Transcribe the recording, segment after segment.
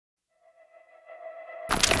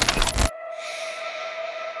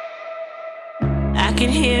can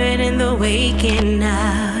hear it in the waking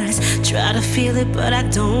hours. Try to feel it, but I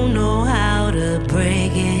don't know how to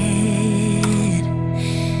break it,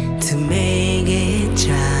 to make it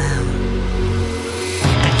drown.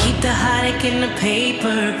 I keep the heartache in the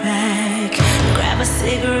paper bag, grab a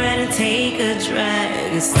cigarette and take a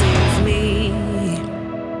drag. It stings me,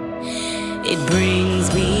 it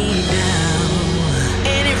brings me down,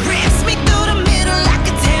 and it rips me through the middle like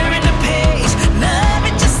a tear in the page. Love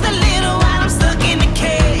it just a little while I'm stuck in the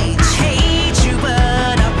cage. I hate you,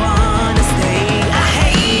 but I wanna stay. I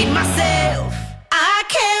hate myself, I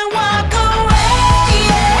can't walk away,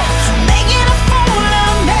 yeah. Making a fool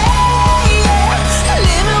of me, yeah.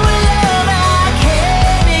 Living with love I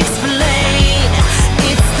can't explain.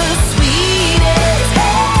 It's the sweetest.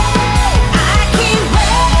 I keep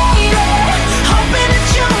waiting, hoping that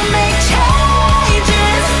you'll make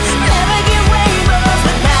changes. Never get rainbows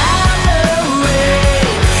without the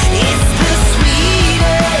rain. It's the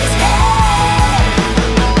sweetest.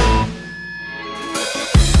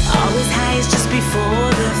 Always highest just before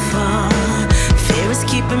the fall. Fear is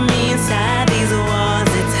keeping me inside these walls.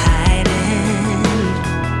 It's hiding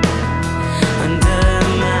under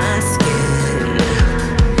my skin.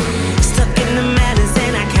 Stuck in the madness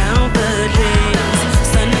and I count the days.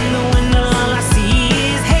 Sun in the window, all I see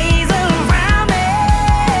is haze around me.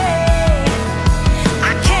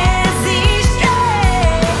 I can't see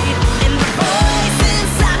straight, and the voice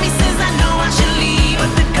inside me says I know I should leave,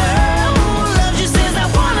 but the girl who loves you says I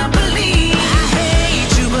wanna believe. I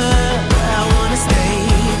hate you, but I wanna stay.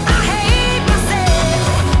 I hate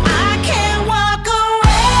myself, I can't walk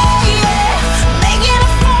away, yeah. Making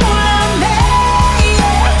a fool of me,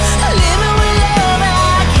 yeah. Living with love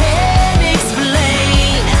I can't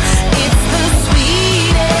explain. It's the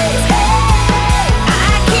sweetest.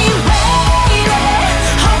 I keep waiting,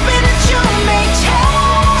 hoping that you'll make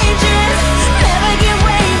changes. Never get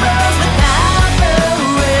rainbows without the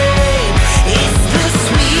rain. It's the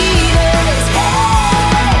sweetest.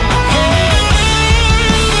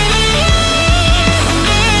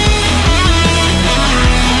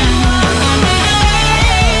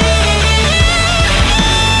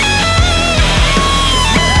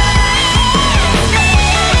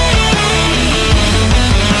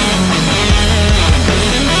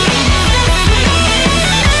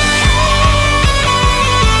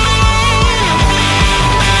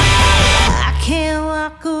 I can't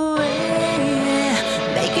walk away,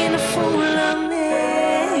 making a fool of me,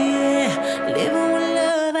 living with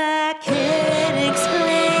love I can't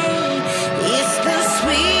explain. It's the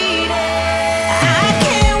sweetest. I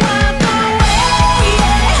can't walk away,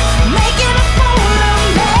 making a fool of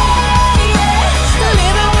me,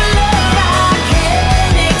 living with love I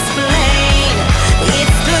can't explain.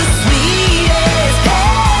 It's the sweetest.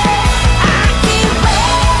 I keep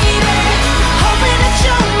waiting, hoping that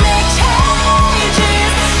you'll make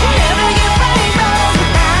changes. Never get rainbows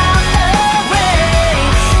without the rain.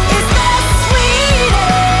 It's the sweetest.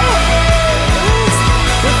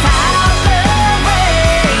 Without the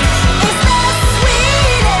rain, it's the sweetest.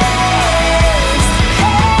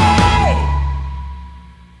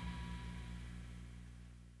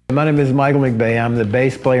 My name is Michael McBay. I'm the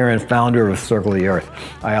bass player and founder of Circle the Earth.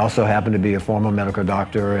 I also happen to be a former medical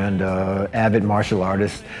doctor and avid martial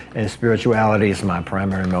artist, and spirituality is my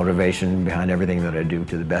primary motivation behind everything that I do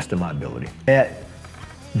to the best of my ability. Met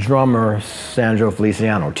drummer Sandro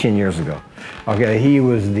Feliciano 10 years ago. Okay, he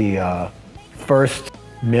was the first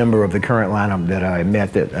member of the current lineup that I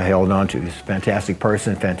met that I held on to. He's a fantastic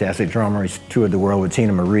person, fantastic drummer. He's toured the world with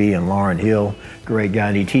Tina Marie and Lauryn Hill. Great guy,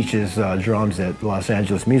 and he teaches drums at Los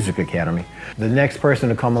Angeles Music Academy. The next person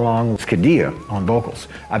to come along was Kadia on vocals.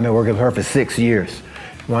 I've been working with her for 6 years.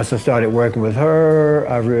 Once I started working with her,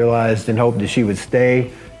 I realized and hoped that she would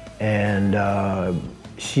stay, and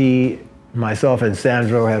myself and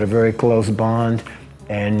Sandro had a very close bond,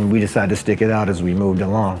 and we decided to stick it out as we moved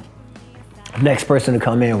along. Next person to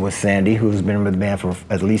come in was Sandy, who's been with the band for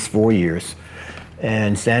at least 4 years.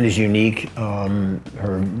 And Sandy's unique.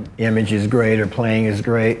 Her image is great, her playing is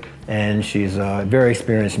great, and she's a very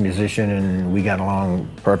experienced musician, and we got along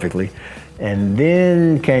perfectly. And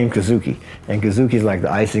then came Kazuki, and Kazuki's like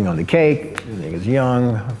the icing on the cake. I think he's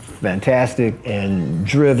young, fantastic, and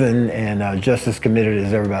driven, and just as committed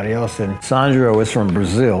as everybody else. And Sandro is from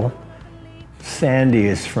Brazil. Sandy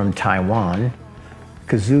is from Taiwan.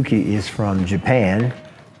 Kazuki is from Japan.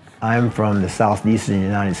 I'm from the southeastern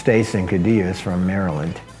United States, and Kadia is from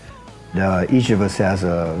Maryland. Each of us has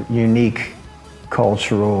a unique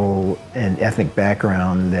cultural and ethnic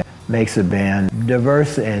background that makes a band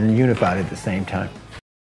diverse and unified at the same time.